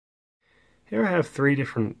Here I have three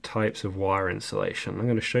different types of wire insulation. I'm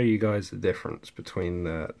going to show you guys the difference between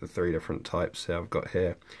the three different types that I've got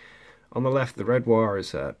here. On the left, the red wire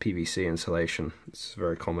is PVC insulation. It's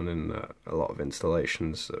very common in a lot of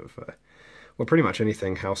installations of, well, pretty much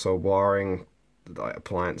anything, household wiring, like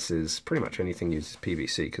appliances, pretty much anything uses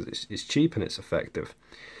PVC because it's cheap and it's effective.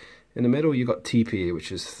 In the middle, you've got TPE,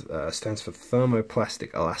 which is stands for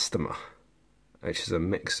thermoplastic elastomer, which is a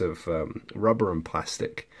mix of rubber and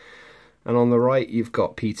plastic. And on the right, you've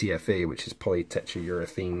got PTFE, which is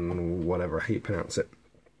polytetraurethane, whatever how you pronounce it,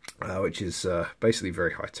 which is basically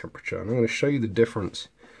very high temperature. And I'm going to show you the difference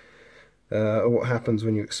of what happens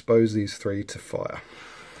when you expose these three to fire.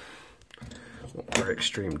 Very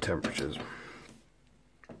extreme temperatures.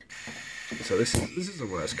 So this is the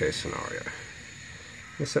worst case scenario.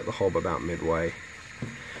 Let's set the hob about midway.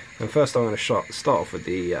 And first, I'm going to start off with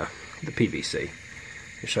the PVC.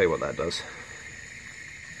 I'll show you what that does.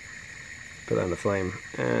 Put that in the flame,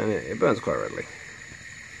 and it burns quite readily.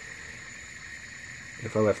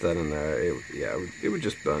 If I left that in there, it would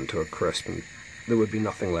just burn to a crisp, and there would be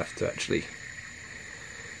nothing left to actually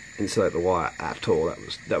insulate the wire at all.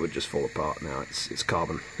 That would just fall apart. Now it's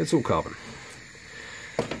carbon. It's all carbon.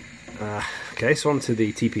 Okay, so on to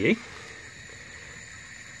the TPE.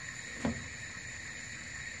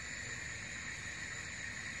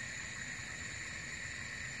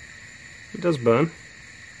 It does burn.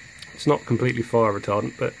 It's not completely fire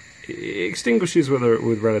retardant, but it extinguishes with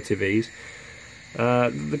relative ease.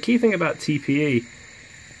 The key thing about TPE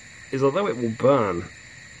is, although it will burn,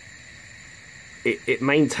 it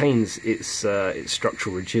maintains its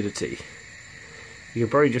structural rigidity. You can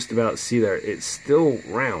probably just about see there, it's still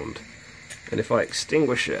round, and if I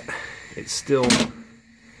extinguish it, it's still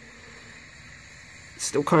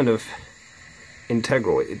kind of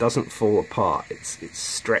integral. It doesn't fall apart. It's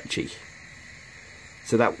stretchy.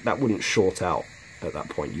 So that wouldn't short out at that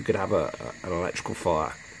point. You could have an electrical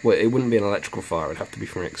fire. Well, it wouldn't be an electrical fire. It would have to be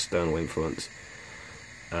from an external influence.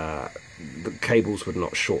 The cables would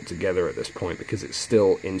not short together at this point because it's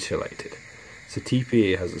still insulated. So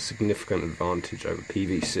TPE has a significant advantage over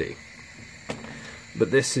PVC.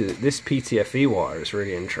 But this PTFE wire is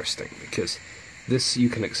really interesting because this you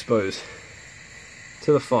can expose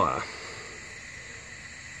to the fire,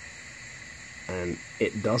 and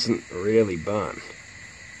it doesn't really burn.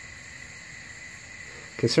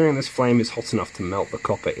 Considering this flame is hot enough to melt the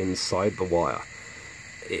copper inside the wire,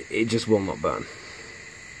 it just will not burn.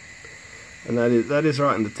 And that is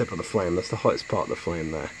right in the tip of the flame. That's the hottest part of the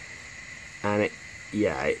flame there. And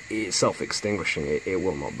it's self-extinguishing. It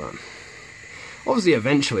will not burn. Obviously,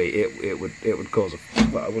 eventually it would cause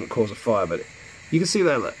well, it wouldn't cause a fire, but you can see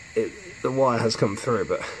there that the wire has come through.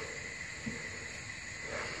 But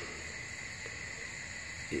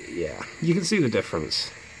yeah, you can see the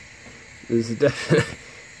difference. There's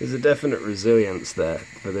a definite resilience there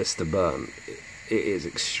for this to burn. It is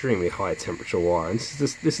extremely high temperature wire, and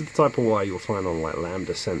this is the type of wire you'll find on like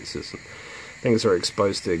lambda sensors and things that are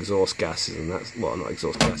exposed to exhaust gases, and that's, well, not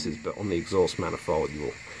exhaust gases, but on the exhaust manifold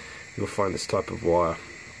you'll find this type of wire.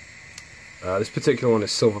 This particular one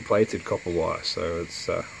is silver-plated copper wire, so it's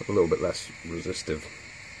a little bit less resistive.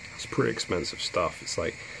 It's pretty expensive stuff. It's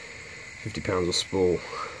like £50 a spool.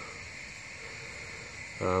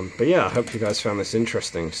 But yeah, I hope you guys found this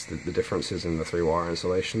interesting, the differences in the three wire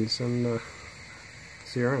insulations, and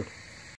see you around.